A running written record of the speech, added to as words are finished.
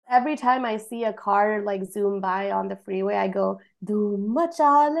every time I see a car like zoom by on the freeway, I go, Dhoom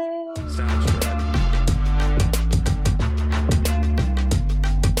machale. Soundtrack. Soundtrack.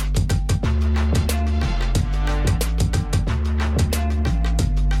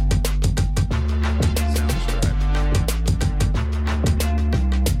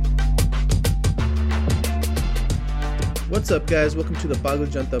 What's up, guys? Welcome to the Bago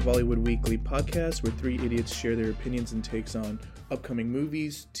Janta Bollywood Weekly podcast, where three idiots share their opinions and takes on upcoming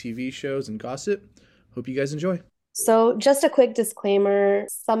movies, TV shows, and gossip. Hope you guys enjoy. So, just a quick disclaimer,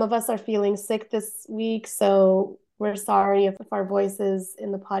 some of us are feeling sick this week, so we're sorry if our voices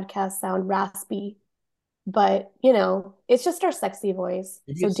in the podcast sound raspy, but it's just our sexy voice,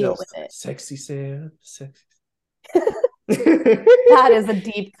 so deal with it. Sexy Sam, sexy. That is a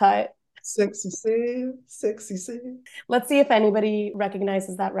deep cut. Sexy Sam, sexy Sam. Let's see if anybody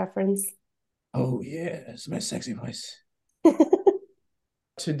recognizes that reference. Oh yeah, it's my sexy voice.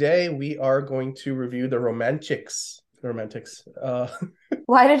 Today we are going to review the Romantics.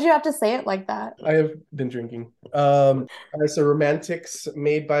 Why did you have to say it like that? I have been drinking. It's a Romantics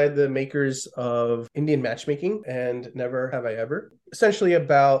made by the makers of Indian Matchmaking and Never Have I Ever. Essentially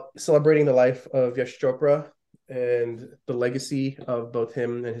about celebrating the life of Yash Chopra and the legacy of both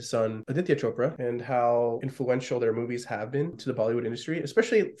him and his son Aditya Chopra, and how influential their movies have been to the Bollywood industry,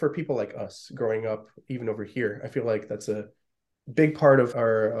 especially for people like us growing up even over here. I feel like that's a big part of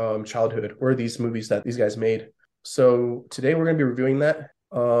our childhood, or these movies that these guys made. So today we're going to be reviewing that.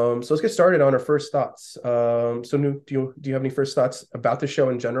 So let's get started on our first thoughts. So Nu, do you have any first thoughts about the show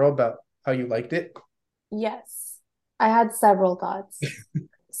in general, about how you liked it? Yes, I had several thoughts.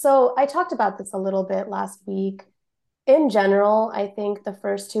 So I talked about this a little bit last week. In general, I think the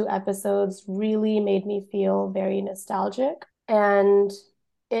first two episodes really made me feel very nostalgic. And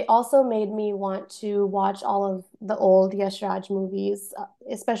it also made me want to watch all of the old Yash Raj movies,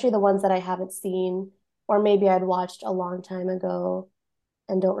 especially the ones that I haven't seen, or maybe I'd watched a long time ago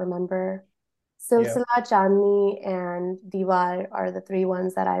and don't remember. Yeah. Silsila, Chandni, and Diwar are the three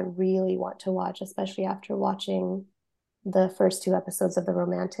ones that I really want to watch, especially after watching the first two episodes of The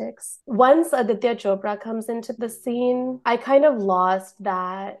Romantics. Once Aditya Chopra comes into the scene, I kind of lost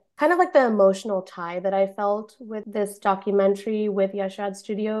that, kind of like the emotional tie that I felt with this documentary with Yash Raj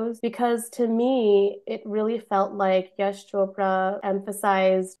Studios, because to me, it really felt like Yash Chopra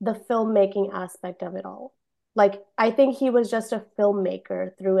emphasized the filmmaking aspect of it all. Like, I think he was just a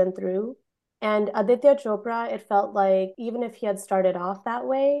filmmaker through and through. And Aditya Chopra, it felt like even if he had started off that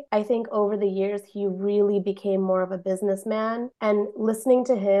way, I think over the years he really became more of a businessman. And listening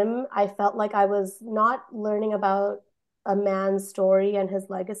to him, I felt like I was not learning about a man's story and his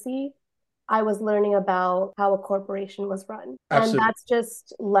legacy. I was learning about how a corporation was run. And Absolutely. that's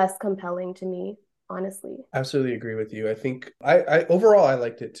just less compelling to me, honestly. Absolutely agree with you. I think I overall I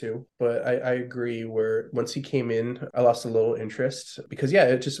liked it too, but I agree where once he came in, I lost a little interest because yeah,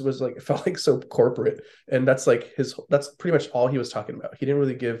 it just was like it felt like so corporate. And that's pretty much all he was talking about. He didn't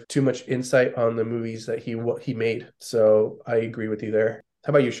really give too much insight on the movies that he made. So I agree with you there.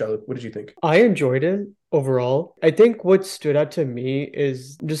 How about you, Shalu? What did you think? I enjoyed it overall. I think what stood out to me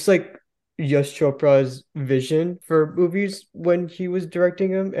is just like Yash Chopra's vision for movies when he was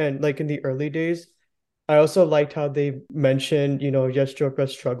directing them and like in the early days. I also liked how they mentioned, Yash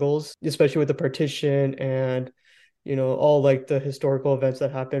Chopra's struggles, especially with the partition and, all like the historical events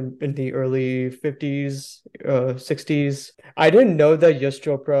that happened in the early 50s, 60s. I didn't know that Yash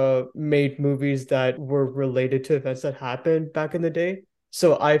Chopra made movies that were related to events that happened back in the day.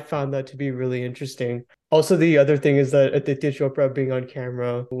 So I found that to be really interesting. Also, the other thing is that Aditya Chopra being on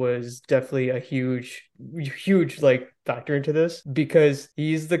camera was definitely a huge like factor into this because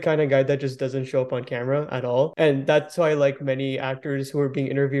he's the kind of guy that just doesn't show up on camera at all. And that's why like many actors who were being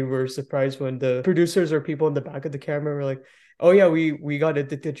interviewed were surprised when the producers or people in the back of the camera were like, oh yeah, we got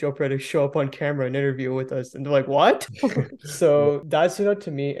Aditya Chopra to show up on camera and interview with us. And they're like, what? So that stood out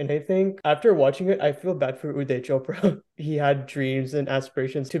to me. And I think after watching it, I feel bad for Uday Chopra. He had dreams and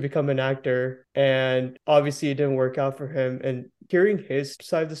aspirations to become an actor. And obviously it didn't work out for him. And hearing his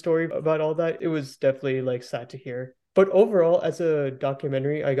side of the story about all that, it was definitely like sad to hear. But overall, as a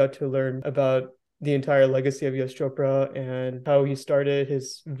documentary, I got to learn about the entire legacy of Yash Chopra and how he started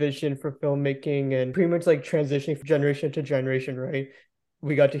his vision for filmmaking and pretty much like transitioning from generation to generation, right?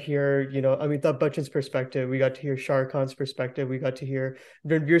 We got to hear, Amitabh Bachchan's perspective. We got to hear Shah Rukh Khan's perspective. We got to hear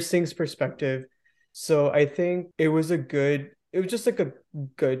Ranveer Singh's perspective. So I think it was just like a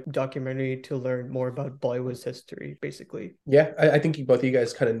good documentary to learn more about Bollywood's history, basically. Yeah, I think both of you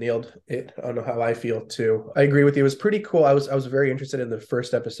guys kind of nailed it. I don't know how I feel too. I agree with you. It was pretty cool. I was very interested in the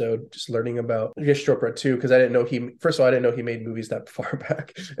first episode, just learning about Yash Chopra too, because I didn't know he. First of all, I didn't know he made movies that far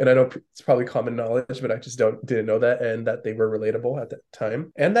back, and I know it's probably common knowledge, but I just didn't know that, and that they were relatable at that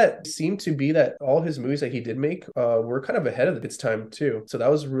time, and that seemed to be that all his movies that he did make were kind of ahead of its time too. So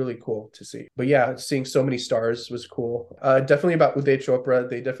that was really cool to see. But yeah, seeing so many stars was cool. Definitely about Uday Chopra,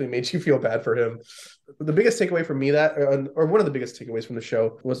 they definitely made you feel bad for him. The biggest takeaway from me that, or one of the biggest takeaways from the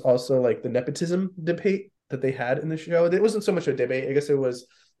show, was also like the nepotism debate that they had in the show. It wasn't so much a debate. I guess it was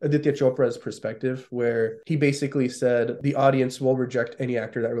Aditya Chopra's perspective, where he basically said the audience will reject any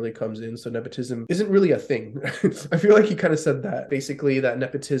actor that really comes in. So nepotism isn't really a thing. I feel like he kind of said that. Basically, that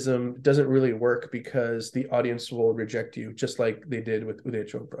nepotism doesn't really work because the audience will reject you, just like they did with Uday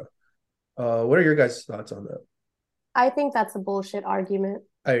Chopra. What are your guys' thoughts on that? I think that's a bullshit argument.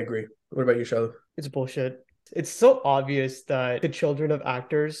 I agree. What about you, Shalu? It's bullshit. It's so obvious that the children of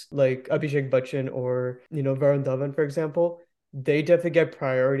actors like Abhishek Bachchan or, Varun Dhawan, for example, they definitely get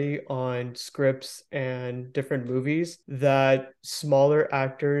priority on scripts and different movies that smaller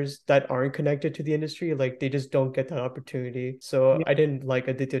actors that aren't connected to the industry, like they just don't get that opportunity. So Yeah, I didn't like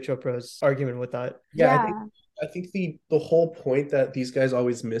Aditya Chopra's argument with that. yeah, Yeah. I think the whole point that these guys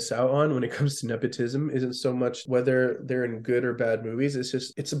always miss out on when it comes to nepotism isn't so much whether they're in good or bad movies.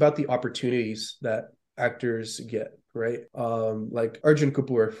 It's about the opportunities that actors get, right? Like Arjun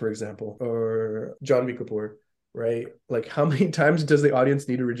Kapoor, for example, or Janvi Kapoor, right? Like how many times does the audience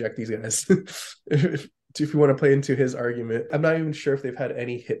need to reject these guys? If you want to play into his argument, I'm not even sure if they've had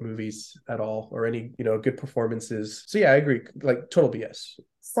any hit movies at all or any, good performances. So yeah, I agree. Like total BS.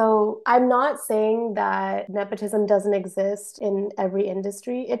 So I'm not saying that nepotism doesn't exist in every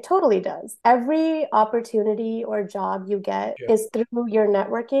industry. It totally does. Every opportunity or job you get Yeah. is through your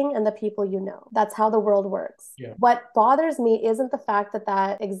networking and the people you know. That's how the world works. Yeah. What bothers me isn't the fact that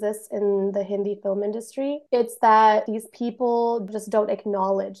that exists in the Hindi film industry. It's that these people just don't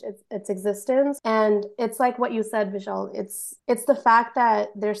acknowledge its existence. And it's like what you said, Vishal. It's the fact that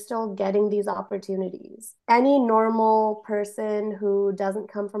they're still getting these opportunities. Any normal person who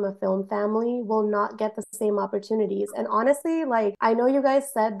doesn't come from a film family will not get the same opportunities. And honestly, like I know you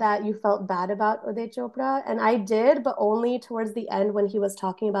guys said that you felt bad about Uday Chopra, and I did, but only towards the end when he was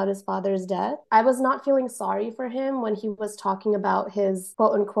talking about his father's death. I was not feeling sorry for him when he was talking about his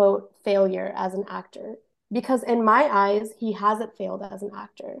quote unquote failure as an actor. Because in my eyes, he hasn't failed as an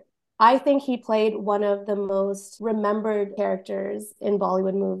actor. I think he played one of the most remembered characters in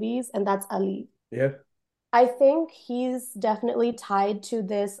Bollywood movies, and that's Ali. Yeah. I think he's definitely tied to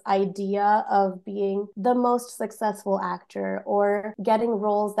this idea of being the most successful actor or getting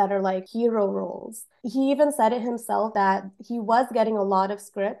roles that are like hero roles. He even said it himself that he was getting a lot of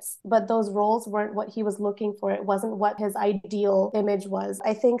scripts, but those roles weren't what he was looking for. It wasn't what his ideal image was.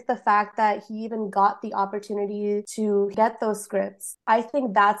 I think the fact that he even got the opportunity to get those scripts, I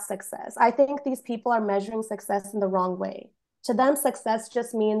think that's success. I think these people are measuring success in the wrong way. To them, success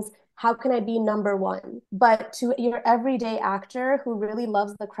just means how can I be number one? But to your everyday actor who really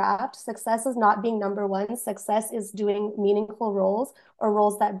loves the craft, success is not being number one. Success is doing meaningful roles or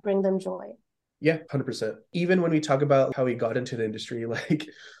roles that bring them joy. Yeah, 100%. Even when we talk about how he got into the industry, like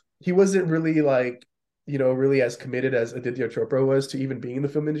he wasn't really like, really as committed as Aditya Chopra was to even being in the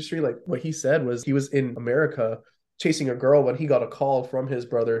film industry. Like what he said was he was in America chasing a girl when he got a call from his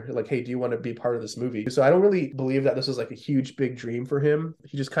brother, like, hey, do you want to be part of this movie? So I don't really believe that this was like a huge, big dream for him.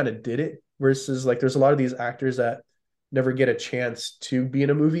 He just kind of did it. Versus like there's a lot of these actors that never get a chance to be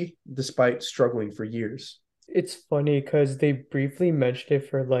in a movie despite struggling for years. It's funny because they briefly mentioned it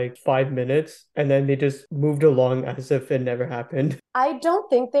for like 5 minutes and then they just moved along as if it never happened. I don't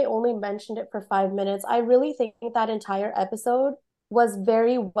think they only mentioned it for 5 minutes. I really think that entire episode was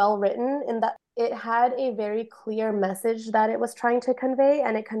very well written in that it had a very clear message that it was trying to convey,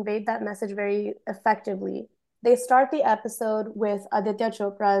 and it conveyed that message very effectively. They start the episode with Aditya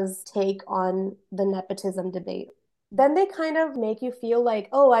Chopra's take on the nepotism debate. Then they kind of make you feel like,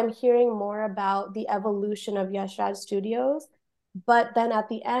 oh, I'm hearing more about the evolution of Yash Raj Studios. But then at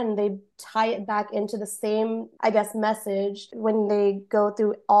the end, they tie it back into the same, I guess, message when they go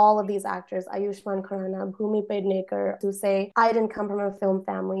through all of these actors, Ayushmann Khurrana, Bhumi Pednekar, who say, I didn't come from a film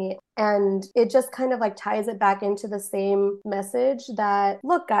family. And it just kind of like ties it back into the same message that,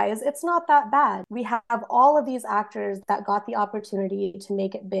 look, guys, it's not that bad. We have all of these actors that got the opportunity to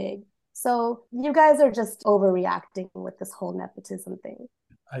make it big. So you guys are just overreacting with this whole nepotism thing.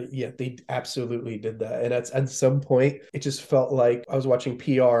 Yeah, they absolutely did that. And at some point, it just felt like I was watching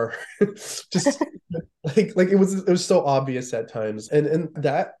PR. Just Like it was so obvious at times. And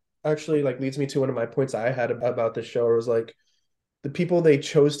that actually like leads me to one of my points I had about the show. It was like the people they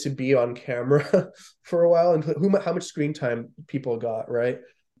chose to be on camera for a while and how much screen time people got, right?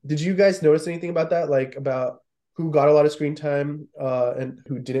 Did you guys notice anything about that? Like about who got a lot of screen time and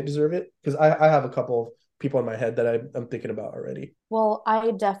who didn't deserve it? Because I have a couple of people in my head that I'm thinking about already. Well,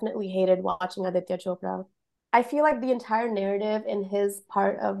 I definitely hated watching Aditya Chopra. I feel like the entire narrative in his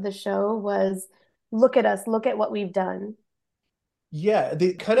part of the show was look at us, look at what we've done. Yeah,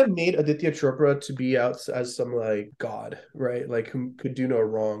 they kind of made Aditya Chopra to be out as some like god, right? Like who could do no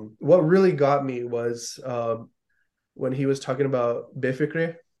wrong. What really got me was when he was talking about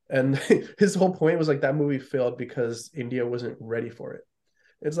Befikre, and his whole point was like that movie failed because India wasn't ready for it.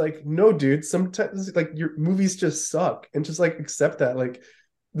 It's like, no, dude, sometimes like your movies just suck and just like accept that. Like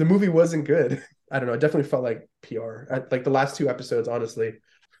the movie wasn't good. I don't know. It definitely felt like PR. Like the last two episodes, honestly.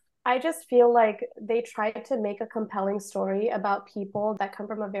 I just feel like they tried to make a compelling story about people that come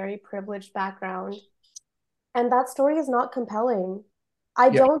from a very privileged background. And that story is not compelling. I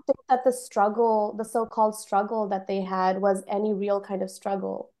Yeah. don't think that the struggle, the so-called struggle that they had was any real kind of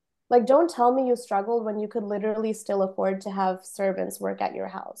struggle. Like, don't tell me you struggled when you could literally still afford to have servants work at your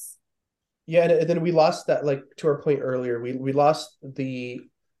house. Yeah, and then we lost that, like to our point earlier, we lost the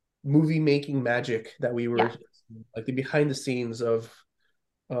movie making magic that we were Yeah. like the behind the scenes of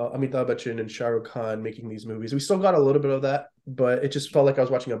Amitabh Bachchan and Shah Rukh Khan making these movies. We still got a little bit of that, but it just felt like I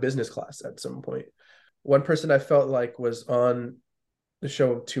was watching a business class at some point. One person I felt like was on the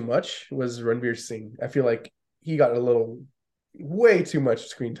show too much was Ranveer Singh. I feel like he got a little way too much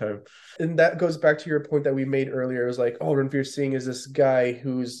screen time. And that goes back to your point that we made earlier. It was like, oh, Ranveer Singh is this guy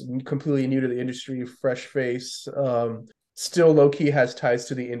who's completely new to the industry, fresh face, still low key has ties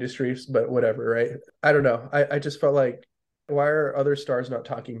to the industry, but whatever, right? I don't know. I just felt like, why are other stars not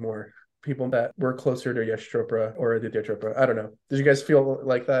talking more? People that were closer to Yash Chopra or Aditya Chopra. I don't know. Did you guys feel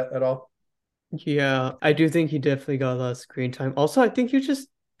like that at all? Yeah, I do think he definitely got a lot of screen time. Also, I think he was just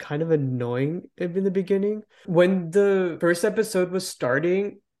kind of annoying in the beginning. When the first episode was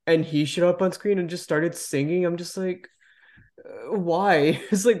starting and he showed up on screen and just started singing, I'm just like, why?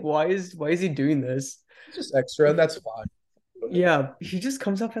 It's like, why is he doing this? It's just extra, and that's fine. Yeah, he just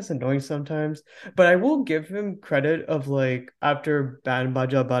comes off as annoying sometimes, but I will give him credit of like after Ban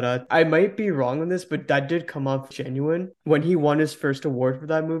Baja Barat. I might be wrong on this, but that did come off genuine when he won his first award for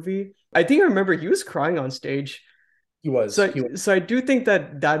that movie. I think I remember he was crying on stage. He was. So, He was. so I do think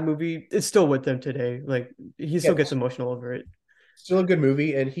that that movie is still with him today. Like he Yeah, still gets emotional over it. still a good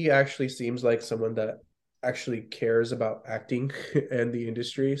movie, and he actually seems like someone that actually cares about acting and the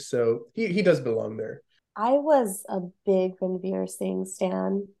industry. So he does belong there. I was a big Ranveer Singh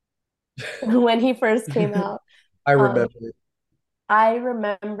stan when he first came out. I Um, remember. I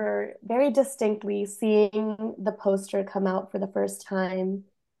remember very distinctly seeing the poster come out for the first time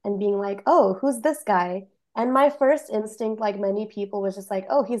and being like, oh, who's this guy? And my first instinct, like many people, was just like,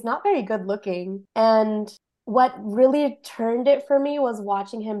 oh, he's not very good looking. And what really turned it for me was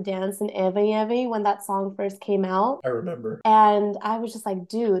watching him dance in Eve Eve when that song first came out. I remember. And I was just like,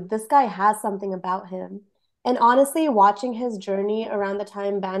 dude, this guy has something about him. And honestly, watching his journey around the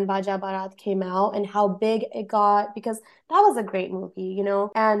time Ban Baja Barat came out and how big it got, because that was a great movie,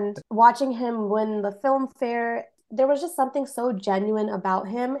 and watching him win the film fair, there was just something so genuine about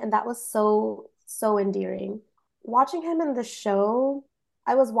him, and that was so, so endearing. Watching him in the show,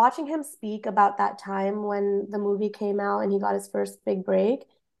 I was watching him speak about that time when the movie came out and he got his first big break.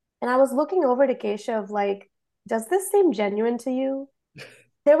 And I was looking over to Keisha of like, does this seem genuine to you?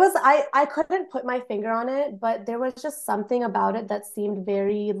 I couldn't put my finger on it, but there was just something about it that seemed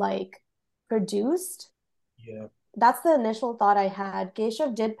very like produced. Yeah, That's the initial thought I had.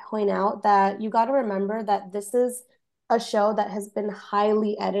 Geisha did point out that you got to remember that this is a show that has been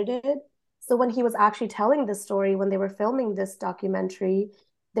highly edited. So when he was actually telling this story, when they were filming this documentary,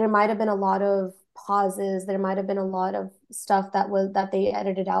 there might have been a lot of pauses, there might have been a lot of stuff that they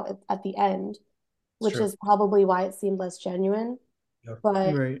edited out at the end, it's which true. is probably why it seemed less genuine. Yeah.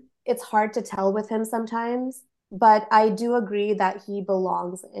 But Right. it's hard to tell with him sometimes. But I do agree that he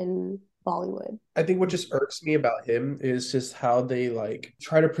belongs in Bollywood. I think what just irks me about him is just how they like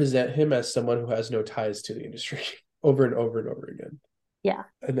try to present him as someone who has no ties to the industry over and over and over again. Yeah.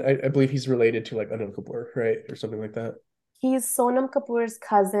 And I believe he's related to like Anil Kapoor, right? Or something like that. He's Sonam Kapoor's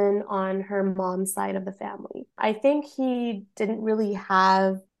cousin on her mom's side of the family. I think he didn't really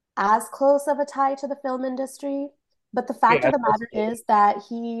have as close of a tie to the film industry. But the fact of Yeah, the matter is that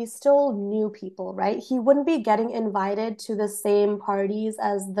he still knew people, right? He wouldn't be getting invited to the same parties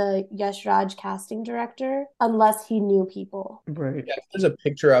as the Yash Raj casting director unless he knew people. Right. yeah. There's a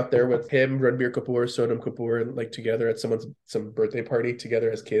picture out there with him, Ranbir Kapoor, Sonam Kapoor, and like together at some birthday party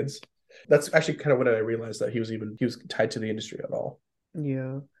together as kids. That's actually kind of when I realized that he was tied to the industry at all.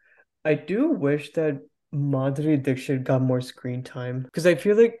 Yeah. I do wish that Madhuri Dixit got more screen time because I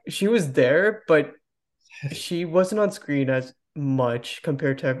feel like she was there, but she wasn't on screen as much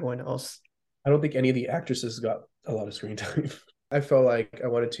compared to everyone else. I don't think any of the actresses got a lot of screen time. I felt like I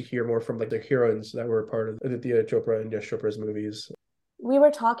wanted to hear more from like the heroines that were part of Aditya Chopra and Yash Chopra's movies. We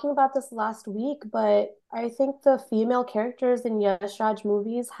were talking about this last week, but I think the female characters in Yash Raj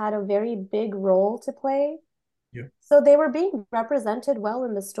movies had a very big role to play. Yeah. So they were being represented well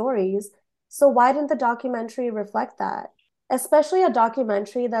in the stories. So why didn't the documentary reflect that? Especially a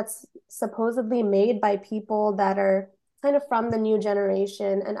documentary that's supposedly made by people that are kind of from the new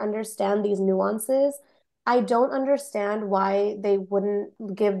generation and understand these nuances. I don't understand why they wouldn't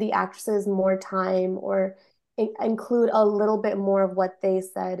give the actresses more time or include a little bit more of what they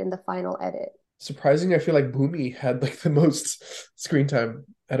said in the final edit. Surprising, I feel like Bhumi had like the most screen time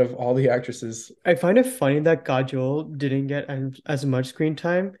out of all the actresses. I find it funny that Kajol didn't get as much screen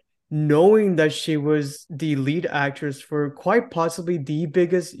time, knowing that she was the lead actress for quite possibly the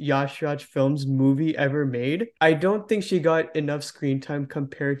biggest Yash Raj Films movie ever made. I don't think she got enough screen time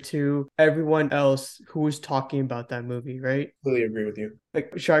compared to everyone else who was talking about that movie, right? Completely agree with you.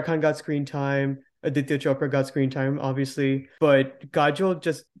 Like Shah Rukh Khan got screen time, Aditya Chopra got screen time, obviously, but Kajol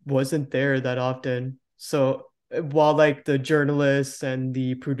just wasn't there that often. So while like the journalists and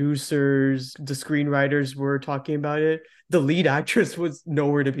the producers, the screenwriters were talking about it, the lead actress was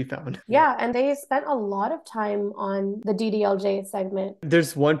nowhere to be found. Yeah, and they spent a lot of time on the DDLJ segment.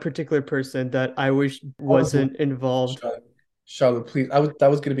 There's one particular person that I wish Honestly, wasn't involved. Shalu, Shalu, please. That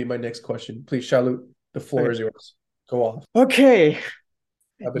was going to be my next question. Please, Shalu, the floor Okay. is yours. Go off. Okay,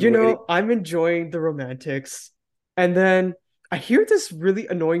 I've been waiting. I'm enjoying the romantics. And then I hear this really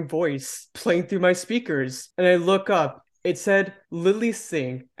annoying voice playing through my speakers. And I look up. It said Lily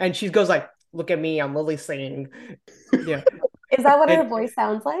Singh. And she goes like, look at me, I'm Lily Singh. Yeah. Is that what her And voice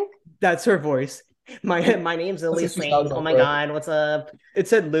sounds like? that's her voice. My name's That's Lily what she sounds Singh. Oh like, my bro. God, what's up? It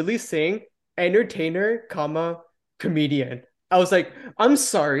said Lily Singh, entertainer, comma, comedian. I was like, I'm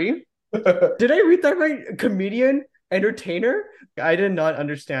sorry. Did I read that right? Comedian, entertainer? I did not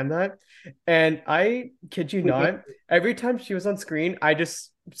understand that. And I kid you not, every time she was on screen, I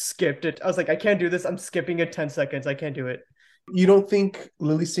just skipped it. I was like, I can't do this. I'm skipping it 10 seconds. I can't do it. You don't think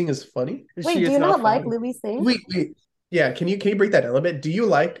Lily Singh is funny? She Wait, do is you not not like funny. Lily Singh? Wait. Yeah, can you break that down a bit? Do you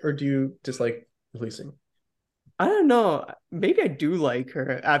like or do you dislike Lily Singh? I don't know. Maybe I do like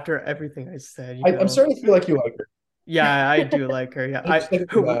her after everything I said, I'm starting to feel like you like her. Yeah, I do like her. Yeah, I'm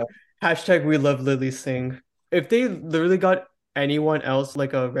just like, hashtag we love Lily Singh. If they literally got anyone else,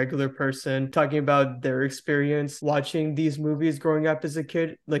 like a regular person, talking about their experience watching these movies growing up as a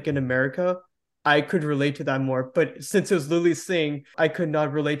kid, like in America, I could relate to that more. But since it was Lily Singh, I could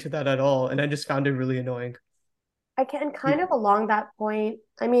not relate to that at all, and I just found it really annoying. I can kind of along that point.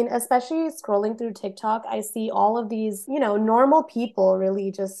 I mean, especially scrolling through TikTok, I see all of these, normal people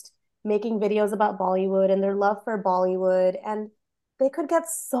really just making videos about Bollywood and their love for Bollywood. And they could get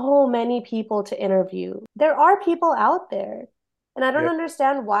so many people to interview. There are people out there. And I don't yeah.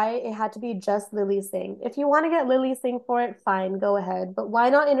 understand why it had to be just Lily Singh. If you want to get Lily Singh for it, fine, go ahead. But why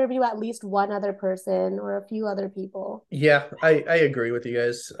not interview at least one other person or a few other people? Yeah, I agree with you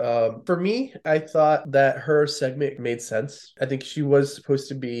guys. For me, I thought that her segment made sense. I think she was supposed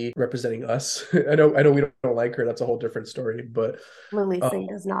to be representing us. I know we don't like her. That's a whole different story, but Lily uh, Singh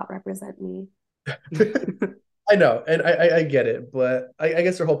does not represent me. I know, and I get it, but I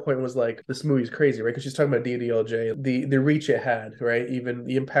guess her whole point was like this movie's crazy, right? Because she's talking about DDLJ, the reach it had, right? Even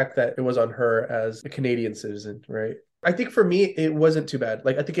the impact that it was on her as a Canadian citizen, right? I think for me, it wasn't too bad.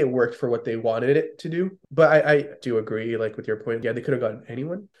 Like I think it worked for what they wanted it to do. But I do agree, like with your point. Yeah, they could have gotten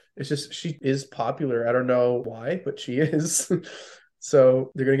anyone. It's just she is popular. I don't know why, but she is.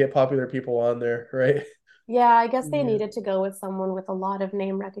 So they're gonna get popular people on there, right? Yeah, I guess they Yeah. needed to go with someone with a lot of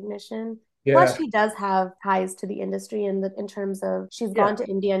name recognition. Plus, Yeah, she does have ties to the industry in terms of she's yeah, gone to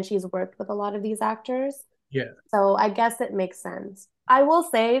India and she's worked with a lot of these actors. yeah. So I guess it makes sense. I will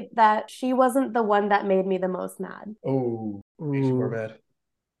say that she wasn't the one that made me the most mad. Oh, makes you more Ooh. mad.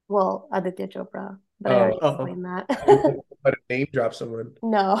 Well, Aditya Chopra, but I Oh, already Oh. explained that. I was about to name drop someone.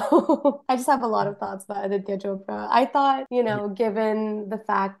 No, I just have a lot of thoughts about Aditya Chopra. I thought, given the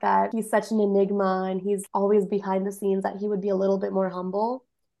fact that he's such an enigma and he's always behind the scenes, that he would be a little bit more humble.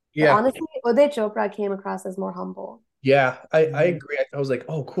 But Yeah, honestly, Uday Chopra came across as more humble. yeah, I Mhm. agree. I was like,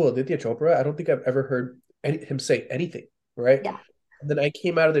 oh, cool, Aditya Chopra. I don't think I've ever heard him say anything, right? Yeah, And then I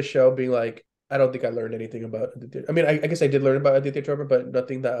came out of the show being like, I don't think I learned anything about Aditya. I mean, I guess I did learn about Aditya Chopra, but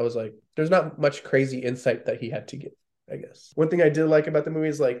nothing that I was like, there's not much crazy insight that he had to give, I guess. One thing I did like about the movie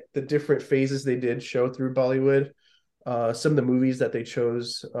is like the different phases they did show through Bollywood. Some of the movies that they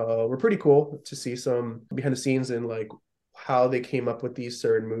chose were pretty cool to see some behind the scenes and like how they came up with these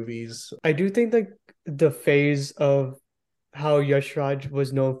certain movies. I do think like the phase of how Yash Raj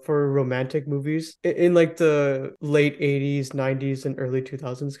was known for romantic movies in like the late 80s, 90s, and early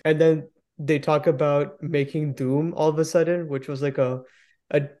 2000s. And then they talk about making Doom all of a sudden, which was like a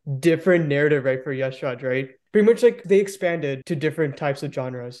different narrative, right, for Yash Raj, right? Pretty much like they expanded to different types of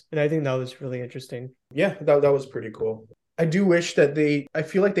genres. And I think that was really interesting. Yeah, that was pretty cool. I do wish that I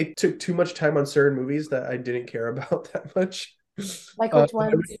feel like they took too much time on certain movies that I didn't care about that much. like which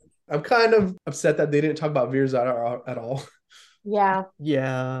ones? I'm kind of upset that they didn't talk about Veer Zara at all. Yeah,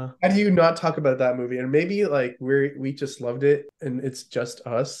 Yeah. How do you not talk about that movie? And maybe like we just loved it and it's just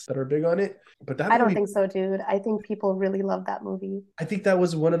us that are big on it. But that I don't movie, think so, dude. I think people really love that movie. I think that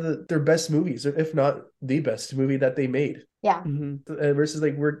was one of their best movies, if not the best movie that they made. Yeah. Mhm. Versus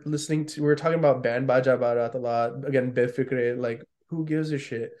like we're talking about Band Baja Barat a lot again, Befikre, like who gives a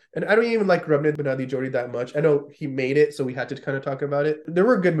shit? And I don't even like Rabne Banadi Jodi that much. I know he made it, so we had to kind of talk about it. There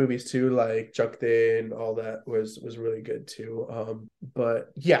were good movies too, like Chakde and all that was really good too.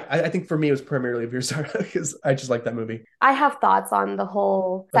 But yeah, I think for me it was primarily Veer Zara because I just like that movie. I have thoughts on the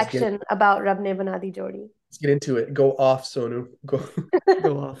whole Let's get section about Rabne Banadi Jodi. let's get into it. Go off, Sonu. Go.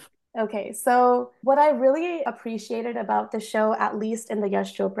 Go off. Okay, so what I really appreciated about the show, at least in the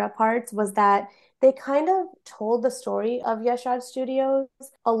Yash Chopra parts, was that they kind of told the story of Yash Raj Studios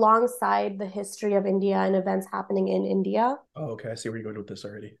alongside the history of India and events happening in India. Oh, okay. I see where you're going with this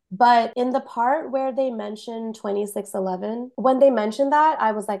already. But in the part where they mentioned 2611, when they mentioned that,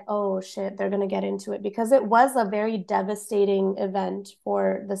 I was like, oh shit, they're going to get into it because it was a very devastating event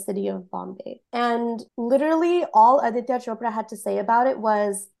for the city of Bombay. And literally all Aditya Chopra had to say about it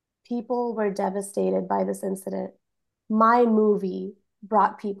was people were devastated by this incident. My movie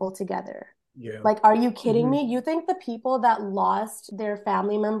brought people together. Yeah. Like, are you kidding Mhm. me? You think the people that lost their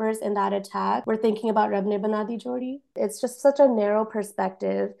family members in that attack were thinking about Rebne Banadi Jodi? It's just such a narrow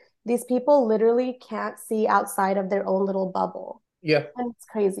perspective. These people literally can't see outside of their own little bubble. Yeah. And it's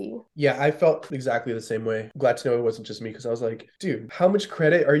crazy. Yeah, I felt exactly the same way. Glad to know it wasn't just me because I was like, dude, how much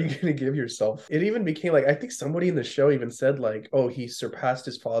credit are you going to give yourself? It even became like, I think somebody in the show even said, like, oh, he surpassed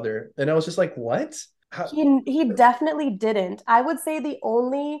his father. And I was just like, what? How? He definitely didn't. I would say the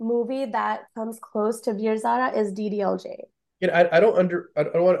only movie that comes close to Veer Zara is DDLJ. You know, I don't want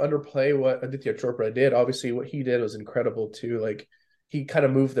to underplay what Aditya Chopra did. Obviously, what he did was incredible too. Like he kind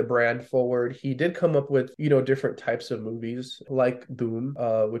of moved the brand forward. He did come up with, different types of movies like Doom,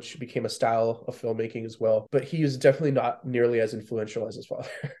 which became a style of filmmaking as well. But he is definitely not nearly as influential as his father.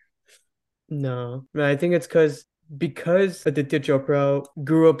 No, I think it's because Aditya Chopra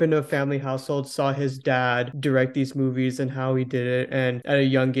grew up in a family household, saw his dad direct these movies and how he did it, and at a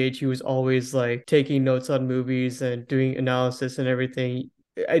young age he was always like taking notes on movies and doing analysis and everything.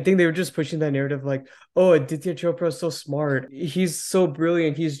 I think they were just pushing that narrative like, oh, Aditya Chopra is so smart. He's so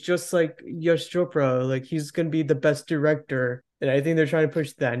brilliant. He's just like Yash Chopra. Like he's gonna be the best director. And I think they're trying to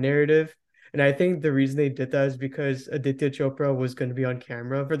push that narrative. And I think the reason they did that is because Aditya Chopra was going to be on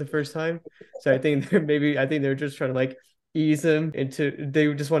camera for the first time. So I think I think they're just trying to like ease him into,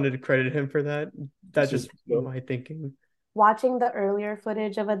 they just wanted to credit him for that. That's Super just cool. my thinking. Watching the earlier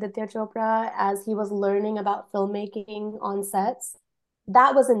footage of Aditya Chopra as he was learning about filmmaking on sets,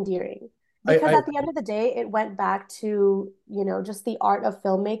 that was endearing. Because I at the end of the day, it went back to, just the art of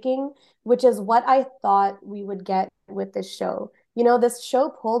filmmaking, which is what I thought we would get with this show. This show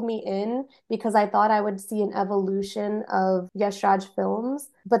pulled me in because I thought I would see an evolution of Yash Raj films.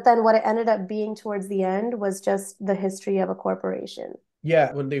 But then what it ended up being towards the end was just the history of a corporation.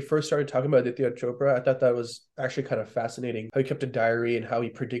 Yeah, when they first started talking about Aditya Chopra, I thought that was actually kind of fascinating. How he kept a diary and how he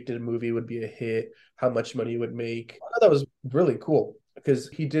predicted a movie would be a hit, how much money he would make. I thought that was really cool because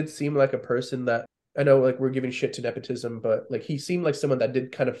he did seem like a person that I know like we're giving shit to nepotism, but like he seemed like someone that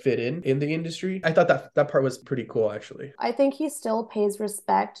did kind of fit in the industry. I thought that part was pretty cool actually. I think he still pays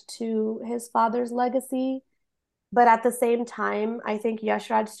respect to his father's legacy. But at the same time, I think Yash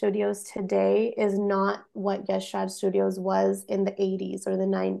Raj Studios today is not what Yash Raj Studios was in the 80s or the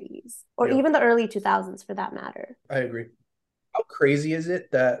 90s, or Yeah, even the early 2000s for that matter. I agree. How crazy is it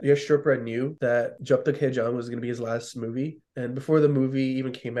that Yash Chopra knew that Jab Tak Hai Jaan was going to be his last movie, and before the movie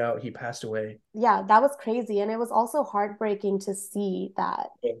even came out, he passed away. Yeah, that was crazy. And it was also heartbreaking to see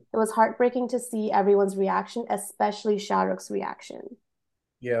that. Yeah. It was heartbreaking to see everyone's reaction, especially Shah Rukh's reaction.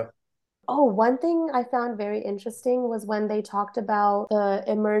 Yeah. Oh, one thing I found very interesting was when they talked about the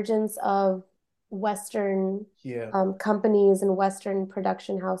emergence of Western Yeah. companies and Western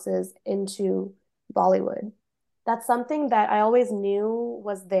production houses into Bollywood. That's something that I always knew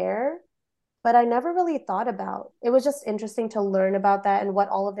was there, but I never really thought about. It was just interesting to learn about that and what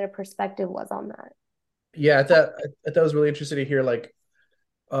all of their perspective was on that. Yeah, I thought it was really interesting to hear like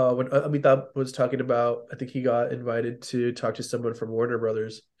when Amitabh was talking about, I think he got invited to talk to someone from Warner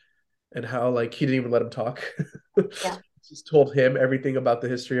Brothers, and how like he didn't even let him talk. Yeah. Just told him everything about the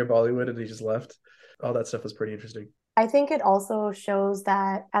history of Bollywood and he just left. All that stuff was pretty interesting. I think it also shows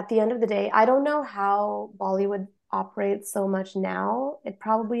that at the end of the day, I don't know how Bollywood operates so much now. It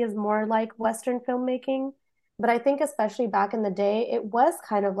probably is more like Western filmmaking, but I think especially back in the day, it was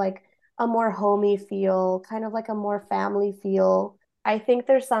kind of like a more homey feel, kind of like a more family feel. I think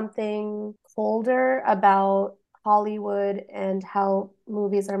there's something colder about Hollywood and how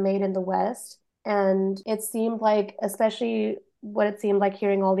movies are made in the West. And it seemed like, especially what it seemed like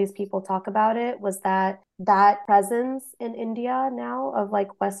hearing all these people talk about it, was that that presence in India now of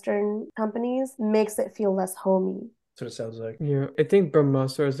like Western companies makes it feel less homey. That's what it sounds like. Yeah, I think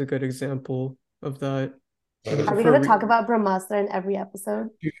Brahmastra is a good example of that. Are we For going to re talk about Brahmastra in every episode?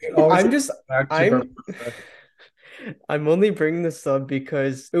 It always I'm just back to I'm Burma. I'm only bringing this up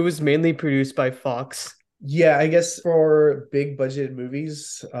because it was mainly produced by Fox. Yeah, I guess for big budget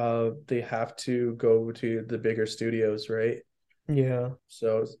movies, they have to go to the bigger studios, right? Yeah.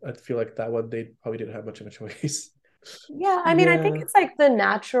 So I feel like that one they probably didn't have much of a choice. Yeah, I mean, I think Yeah. it's like the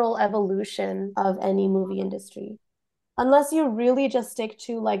natural evolution of any movie industry. Unless you really just stick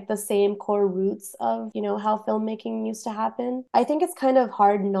to like the same core roots of, how filmmaking used to happen, I think it's kind of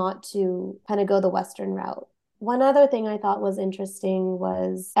hard not to kind of go the Western route. One other thing I thought was interesting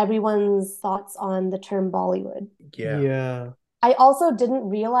was everyone's thoughts on the term Bollywood. Yeah, Yeah. I also didn't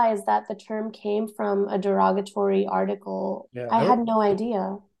realize that the term came from a derogatory article. yeah. I had no idea.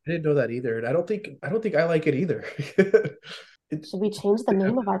 I didn't know that either, and I don't think I like it either. It's Should we change the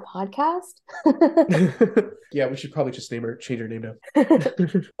name of our podcast? yeah, we should probably just change her name now.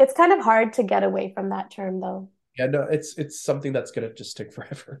 It's kind of hard to get away from that term, though. Yeah, no, it's something that's gonna just stick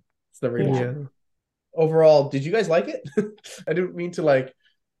forever. It's never gonna Yeah. change. Yeah. Overall, did you guys like it? I didn't mean to like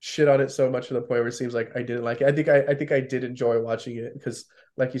shit on it so much to the point where it seems like I didn't like it. I think I did enjoy watching it because,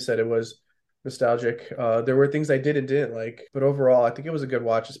 like you said, it was nostalgic. There were things I did and didn't like, but overall, I think it was a good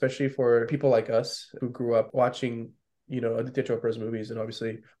watch, especially for people like us who grew up watching, Aditya Chopra's movies and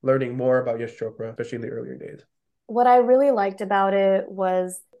obviously learning more about Yash Chopra, especially in the earlier days. What I really liked about it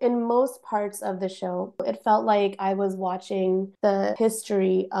was in most parts of the show, it felt like I was watching the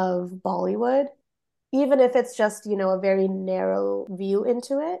history of Bollywood. Even if it's just, a very narrow view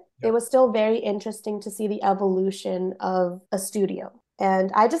into it, Yeah. it was still very interesting to see the evolution of a studio.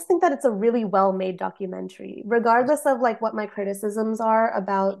 And I just think that it's a really well-made documentary, regardless of like what my criticisms are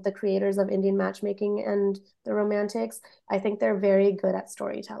about the creators of Indian matchmaking and the romantics. I think they're very good at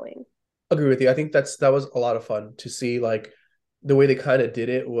storytelling. Agree with you. I think that was a lot of fun to see. Like the way they kind of did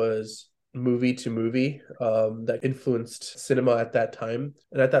it was movie to movie, that influenced cinema at that time,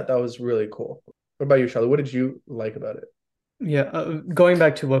 and I thought that was really cool. What about you, Charlie? What did you like about it? Yeah, going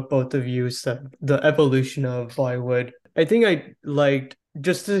back to what both of you said, the evolution of Bollywood, I think I liked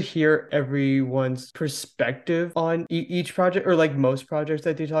just to hear everyone's perspective on each project, or like most projects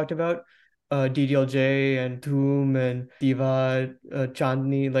that they talked about, DDLJ and Doom and Diva,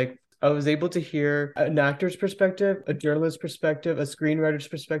 Chandni. Like I was able to hear an actor's perspective, a journalist's perspective, a screenwriter's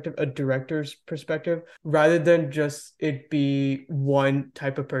perspective, a director's perspective, rather than just it be one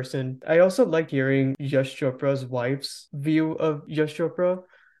type of person. I also like hearing Yash Chopra's wife's view of Yash Chopra,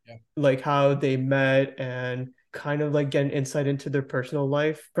 Yeah. like how they met and kind of like get an insight into their personal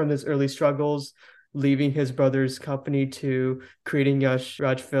life from his early struggles, leaving his brother's company to creating Yash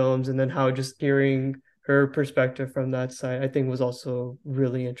Raj Films, and then how just hearing her perspective from that side, I think was also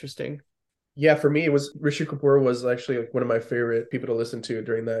really interesting. Yeah, for me, it was Rishi Kapoor was actually like one of my favorite people to listen to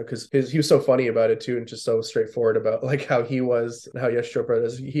during that because he was so funny about it too, and just so straightforward about like how he was and how Yash Chopra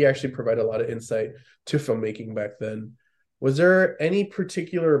does. He actually provided a lot of insight to filmmaking back then. Was there any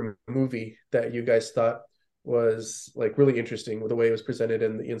particular movie that you guys thought was like really interesting with the way it was presented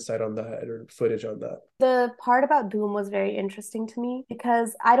and the insight on that or footage on that? The part about Doom was very interesting to me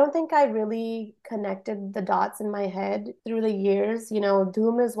because I don't think I really connected the dots in my head through the years.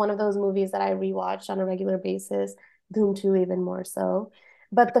 Doom is one of those movies that I rewatch on a regular basis. Doom 2 even more so.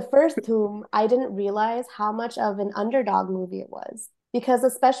 But the first Doom, I didn't realize how much of an underdog movie it was. Because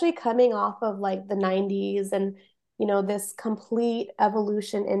especially coming off of like the 90s and this complete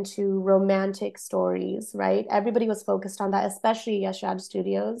evolution into romantic stories, right? Everybody was focused on that, especially Yash Raj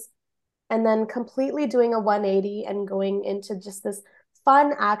Studios. And then completely doing a 180 and going into just this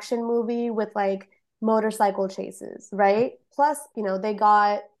fun action movie with like motorcycle chases, right? Plus, they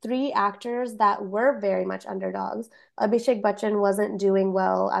got three actors that were very much underdogs. Abhishek Bachchan wasn't doing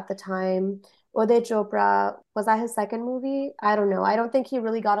well at the time. Uday Chopra, was that his second movie? I don't know. I don't think he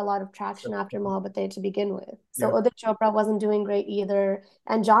really got a lot of traction after Mohabbatein to begin with. So Yeah. Uday Chopra wasn't doing great either.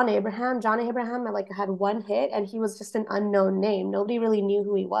 And John Abraham like had one hit and he was just an unknown name. Nobody really knew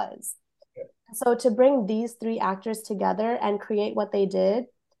who he was. So to bring these three actors together and create what they did,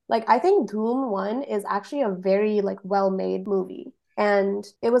 like I think Doom 1 is actually a very like well-made movie. And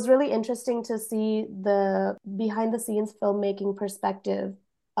it was really interesting to see the behind the scenes filmmaking perspective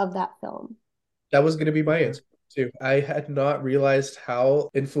of that film. That was going to be my Okay. answer too. I had not realized how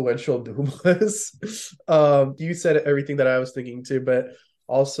influential Doom was. You said everything that I was thinking too, but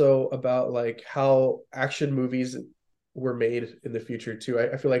also about like how action movies were made in the future too.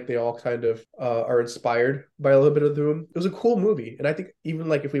 I feel like they all kind of are inspired by a little bit of Doom. It was a cool movie, and I think even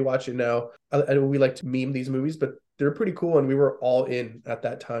like if we watch it now, I know we like to meme these movies, but they're pretty cool, and we were all in at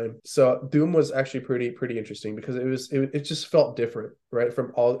that time. So Doom was actually pretty interesting because it just felt different, right,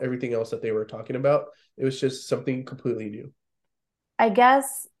 from everything else that they were talking about. It was just something completely new. I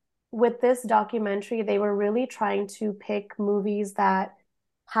guess with this documentary, they were really trying to pick movies that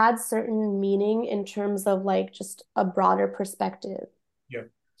had certain meaning in terms of like just a broader perspective. Yeah.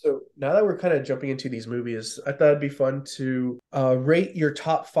 So now that we're kind of jumping into these movies, I thought it'd be fun to rate your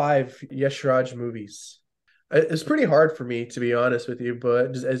top five Yash Raj movies. It's pretty hard for me, to be honest with you,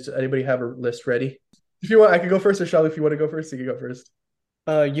 but does anybody have a list ready? If you want, I could go first, or Shalu, if you want to go first, you can go first.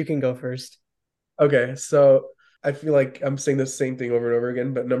 You can go first. Okay, so I feel like I'm saying the same thing over and over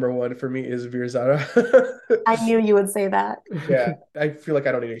again, but number one for me is Veer Zara. I knew you would say that. Yeah, I feel like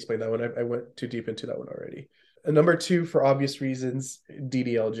I don't need to explain that one. I went too deep into that one already. And number two, for obvious reasons,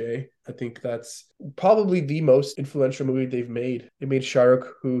 DDLJ. I think that's probably the most influential movie they've made. It made Shahrukh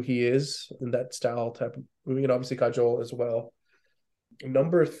who he is in that style type of movie, and obviously Kajol as well.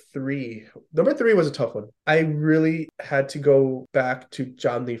 Number three was a tough one. I really had to go back to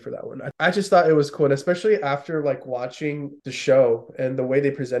John Lee for that one. I just thought it was cool, and especially after like watching the show and the way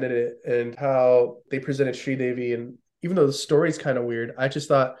they presented it and how they presented Devi, and even though the story's kind of weird, I just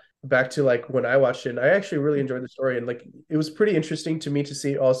thought back to like when I watched it, and I actually really enjoyed the story, and like it was pretty interesting to me to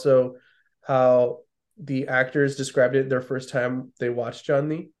see also how the actors described it their first time they watched John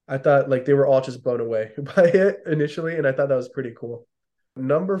Lee. I thought like they were all just blown away by it initially, and I thought that was pretty cool.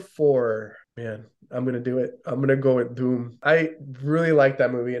 Number four, man, I'm gonna do it. I'm gonna go with Doom. I really like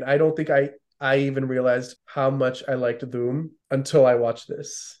that movie, and I don't think I even realized how much I liked Doom until I watched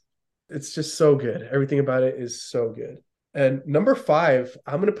this. It's just so good. Everything about it is so good. And number five,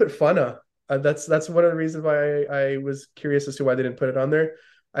 I'm gonna put Funna. That's one of the reasons why I was curious as to why they didn't put it on there.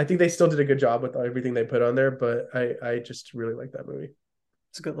 I think they still did a good job with everything they put on there, but I just really like that movie.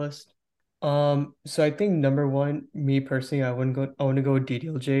 It's a good list. So I think number one, me personally, I want to go with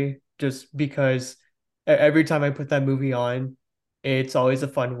DDLJ just because every time I put that movie on, it's always a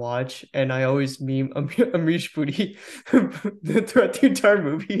fun watch, and I always meme Amrish Puri throughout the entire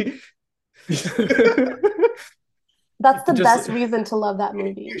movie. That's the Just best reason to love that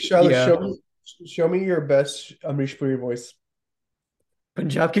movie. Charlotte, yeah, show me your best Amrish Puri voice.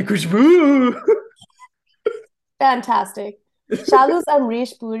 Punjab ki khushboo. Fantastic. Shalu's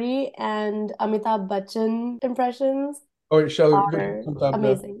Amrish Puri and Amitabh Bachchan impressions Oh, Charlotte, are good job now.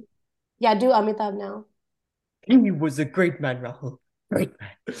 amazing. Yeah, do Amitabh now. He was a great man, Rahul. Great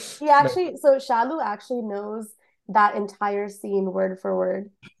man. No, So Shalu actually knows that entire scene word for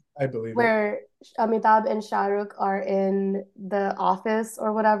word, I believe it. where Amitabh and Shahrukh are in the office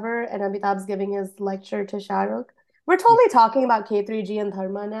or whatever, and Amitabh's giving his lecture to Shahrukh. We're totally talking about K3G and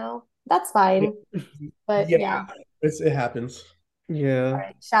Dharma now. That's fine. But Yeah, yeah. it happens. All Yeah.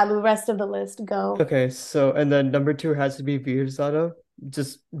 right, Shalu, rest of the list, go. Okay, so and then number two has to be Virzada,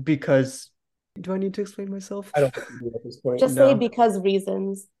 just because. Do I need to explain myself? I don't think we do at this point. Just say No, because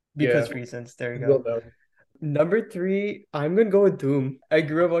reasons. Yeah, because reasons. There you we'll go. know. Number three, I'm gonna go with Doom. I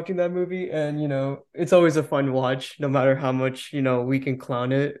grew up watching that movie, and it's always a fun watch, no matter how much we can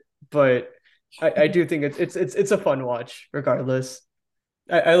clown it. But I do think it's a fun watch, regardless.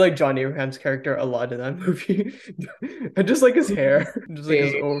 I like John Abraham's character a lot in that movie. I just like his hair, just like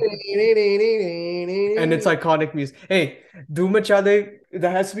his and it's iconic music. Hey, Doom Machale,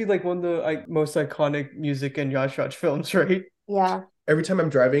 that has to be like one of the like most iconic music in Yash Raj films, right? Yeah. Every time I'm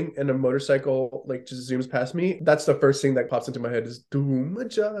driving and a motorcycle like just zooms past me, that's the first thing that pops into my head is Doom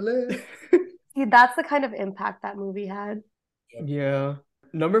Machale. See, that's the kind of impact that movie had. Yeah.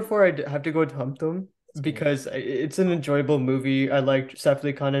 Number four, I'd have to go with Hum Tum because it's an enjoyable movie. I liked Saif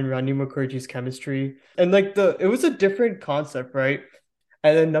Ali Khan and Rani Mukherjee's chemistry. And like it was a different concept, right?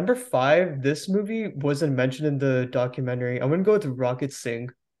 And then number five, this movie wasn't mentioned in the documentary. I'm gonna go with Rocket Singh.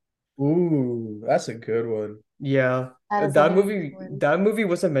 Ooh, that's a good one. Yeah, That is a that very good movie one. that movie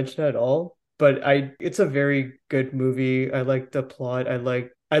wasn't mentioned at all, but it's a very good movie. I like the plot. I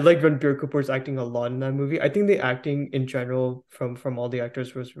like Ranbir Kapoor's acting a lot in that movie. I think the acting in general from all the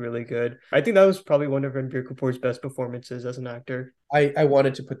actors was really good. I think that was probably one of Ranbir Kapoor's best performances as an actor. I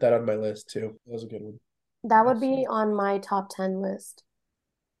wanted to put that on my list too. That was a good one. That would be on my top 10 list.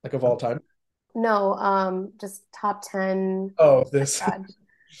 Like of all time. No, just top 10. Oh, My this. God.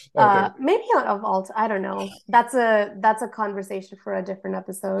 Okay. Maybe not of all, I don't know. That's a conversation for a different A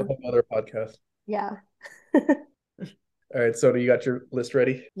episode. whole other podcast. Yeah. All right, so do you got your list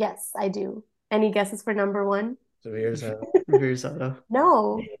ready? Yes, I do. Any guesses for number one? So here's Virzada.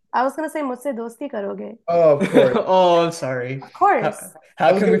 No, I was gonna say मुझसे दोस्ती करोगे. Oh, of course. Oh, I'm sorry. Of course. I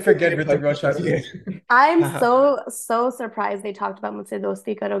How was can we gonna say forget with the Russians? I'm so surprised they talked about मुझसे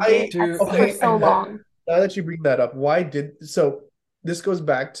दोस्ती करोगे Dude, for Okay, so long. now that you bring that up, so this goes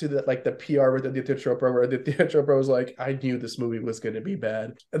back to the PR with Aditya Chopra, where Aditya Chopra was like, I knew this movie was going to be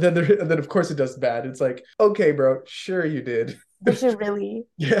bad. And then of course it does bad. It's like, okay, bro, sure you did. Did you really?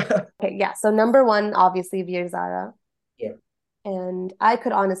 Yeah. Okay, yeah. So number one, obviously, Veer Zara. Yeah. And I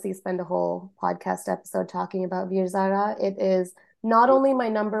could honestly spend a whole podcast episode talking about Veer Zara. It is not only my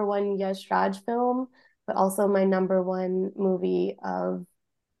number one Yash Raj film, but also my number one movie of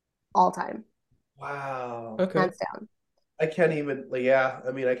all time, Wow. okay. hands down. I can't even, like, yeah,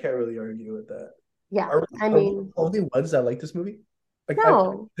 I mean, I can't really argue with that. Yeah, Are, I are we mean, the only ones that like this movie? Like,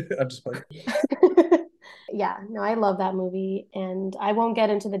 no. I'm just playing. Yeah, no, I love that movie. And I won't get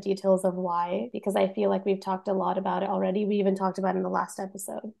into the details of why, because I feel like we've talked a lot about it already. We even talked about it in the last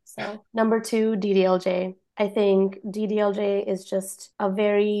episode. So, number two, DDLJ. I think DDLJ is just a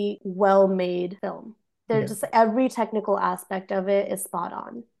very well-made film. There's Yeah. just every technical aspect of it is spot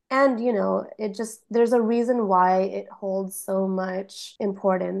on. And, there's a reason why it holds so much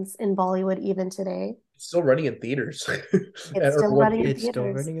importance in Bollywood even today. It's still running in theaters. It's still running in It's still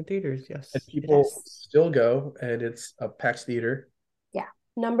theaters. running in theaters, yes. And It people is. still go, and it's a packed theater. Yeah.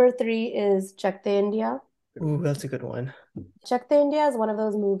 Number three is Chak De India. Ooh, that's a good one. Chak De India is one of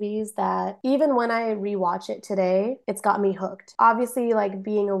those movies that even when I rewatch it today, it's got me hooked. Obviously, like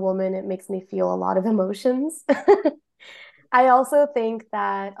being a woman, it makes me feel a lot of emotions. I also think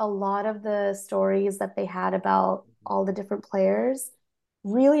that a lot of the stories that they had about all the different players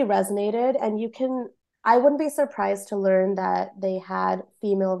really resonated. And I wouldn't be surprised to learn that they had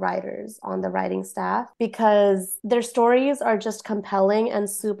female writers on the writing staff because their stories are just compelling and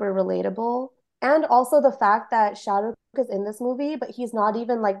super relatable. And also the fact that Shalu is in this movie, but he's not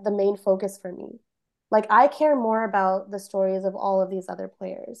even like the main focus for me. Like I care more about the stories of all of these other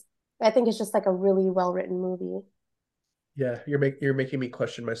players. I think it's just like a really well-written movie. Yeah, you're making me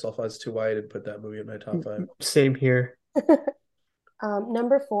question myself as to why I didn't put that movie in my top five. Same here.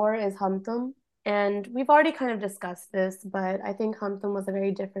 Number four is Hum Tum. And we've already kind of discussed this, but I think Hum Tum was a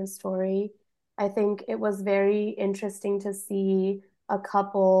very different story. I think it was very interesting to see a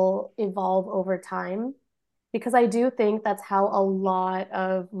couple evolve over time because I do think that's how a lot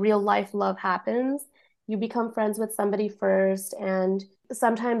of real life love happens. You become friends with somebody first, and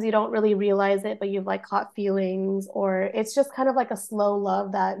sometimes you don't really realize it, but you've like caught feelings, or it's just kind of like a slow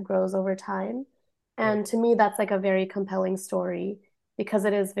love that grows over time. Right. And to me, that's like a very compelling story because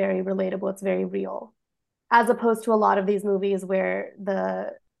it is very relatable, it's very real. As opposed to a lot of these movies where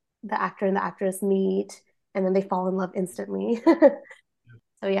the actor and the actress meet and then they fall in love instantly.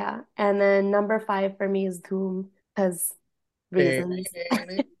 So yeah. And then number five for me is Dhoom because reasons.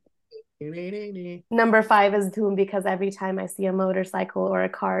 Number five is Dhoom because every time I see a motorcycle or a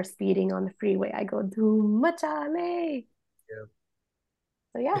car speeding on the freeway, I go Dhoom machale. Yeah.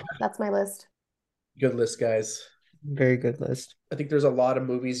 So yeah, that's my list. Good list, guys. Very good list. I think there's a lot of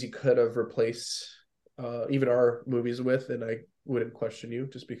movies you could have replaced even our movies with, and I wouldn't question you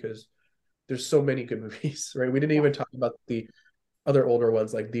just because there's so many good movies, right? We didn't even talk about the other older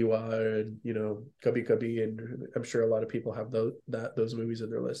ones like Diwa and Kabhi Kabhi, and I'm sure a lot of people have those movies in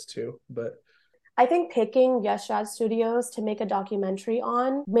their list too. But I think picking Yash Raj Studios to make a documentary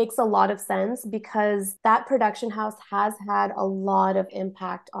on makes a lot of sense because that production house has had a lot of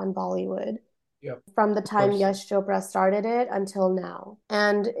impact on Bollywood Yep, from the of time course. Yash Chopra started it until now.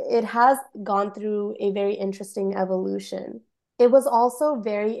 And it has gone through a very interesting evolution. It was also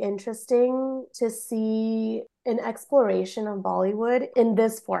very interesting to see an exploration of Bollywood in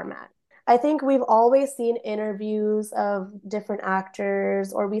this format. I think we've always seen interviews of different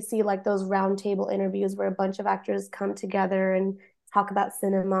actors, or we see like those roundtable interviews where a bunch of actors come together and talk about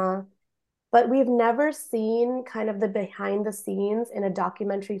cinema. But we've never seen kind of the behind the scenes in a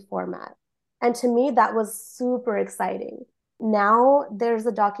documentary format. And to me, that was super exciting. Now there's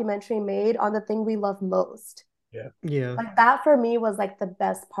a documentary made on the thing we love most. Yeah. Yeah. Like that for me was like the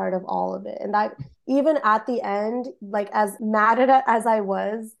best part of all of it. And that even at the end, like as mad at it as I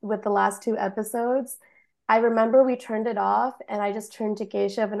was with the last two episodes, I remember we turned it off and I just turned to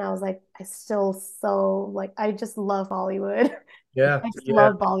Keshav and I was like, I still so like I just love Bollywood. Yeah, I just yeah.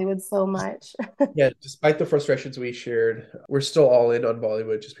 love Bollywood so much. Yeah, despite the frustrations we shared, we're still all in on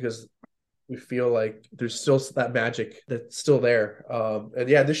Bollywood just because we feel like there's still that magic that's still there. And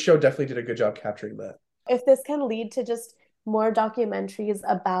yeah, this show definitely did a good job capturing that. If this can lead to just more documentaries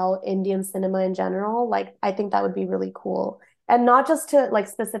about Indian cinema in general, like I think that would be really cool. And not just to like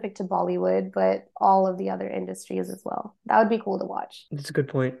specific to Bollywood, but all of the other industries as well. That would be cool to watch. That's a good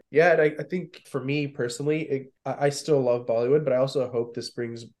point. Yeah, and I think for me personally, I still love Bollywood, but I also hope this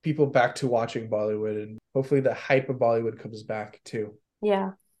brings people back to watching Bollywood, and hopefully the hype of Bollywood comes back too.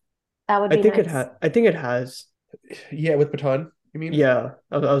 Yeah, that would I be think it nice. ha I think it has. Yeah, with Pathan, you mean? Yeah,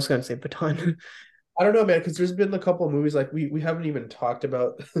 I was gonna say Baton. I don't know, man, because there's been a couple of movies like we haven't even talked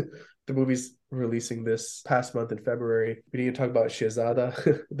about the movies releasing this past month in February. We need to talk about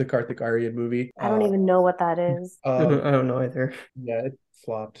Shehzada, the Karthik Aryan movie. I don't even know what that is. I Um, don't know either. yeah, it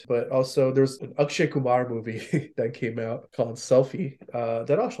flopped. But also there's an Akshay Kumar movie that came out called Selfie,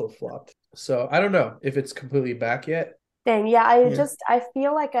 that also flopped. So I don't know if it's completely back yet. Dang, yeah, Yeah. I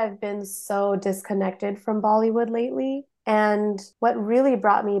feel like I've been so disconnected from Bollywood lately. And what really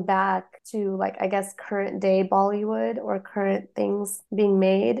brought me back to like I guess current day Bollywood or current things being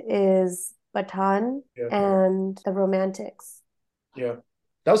made is Bachchan Yeah, and the Romantics. yeah.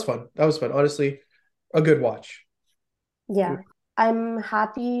 That was fun. That was fun. Honestly, a good watch. Good. Yeah. I'm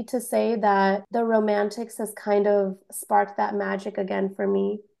happy to say that the Romantics has kind of sparked that magic again for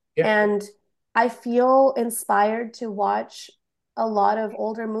me. Yeah. And I feel inspired to watch a lot of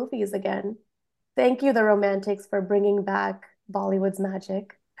older movies again. Thank you, the Romantics, for bringing back Bollywood's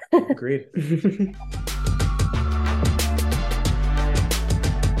magic. Agreed.